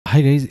Hi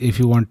guys, if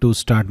you want to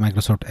start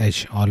Microsoft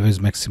Edge always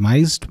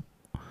maximized,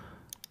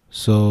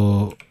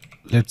 so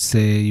let's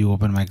say you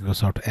open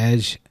Microsoft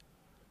Edge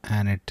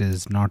and it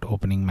is not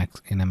opening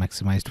in a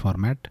maximized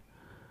format,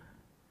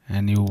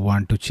 and you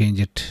want to change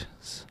it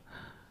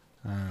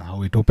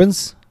how it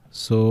opens.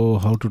 So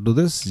how to do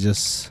this?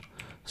 Just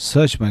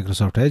search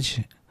Microsoft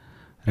Edge,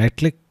 right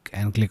click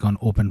and click on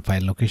open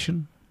file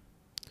location.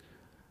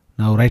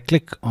 Now right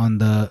click on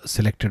the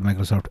selected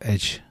Microsoft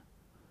Edge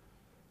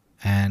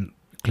and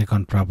click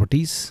on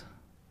properties.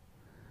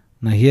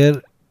 Now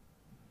here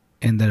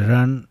in the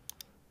run,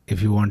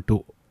 if you want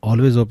to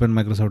always open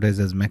Microsoft Edge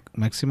as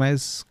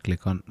maximize,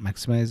 click on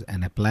maximize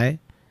and apply.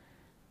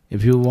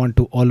 If you want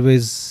to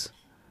always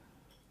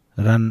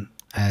run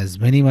as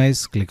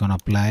minimize, click on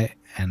apply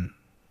and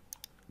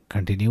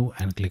continue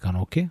and click on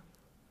OK.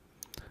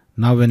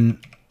 Now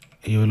when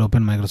you will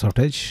open Microsoft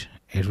Edge,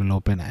 it will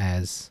open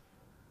as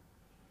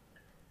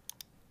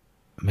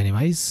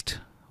minimized.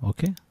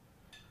 Okay,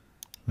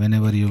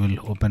 whenever you will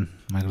open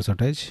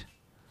Microsoft Edge,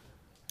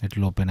 it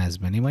will open as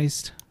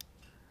minimized.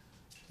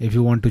 If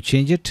you want to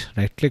change it,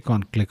 right click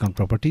on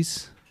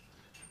properties,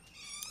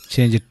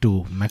 change it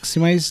to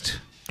maximized,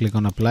 click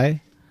on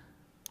apply,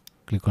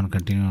 click on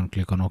continue and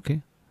click on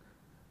OK.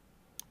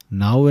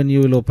 Now when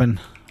you will open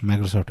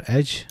Microsoft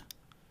Edge,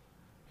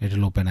 it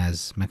will open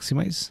as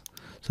maximize.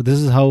 So this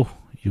is how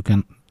you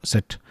can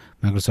set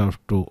Microsoft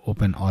to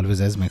open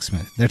always as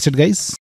maximize. That's it guys.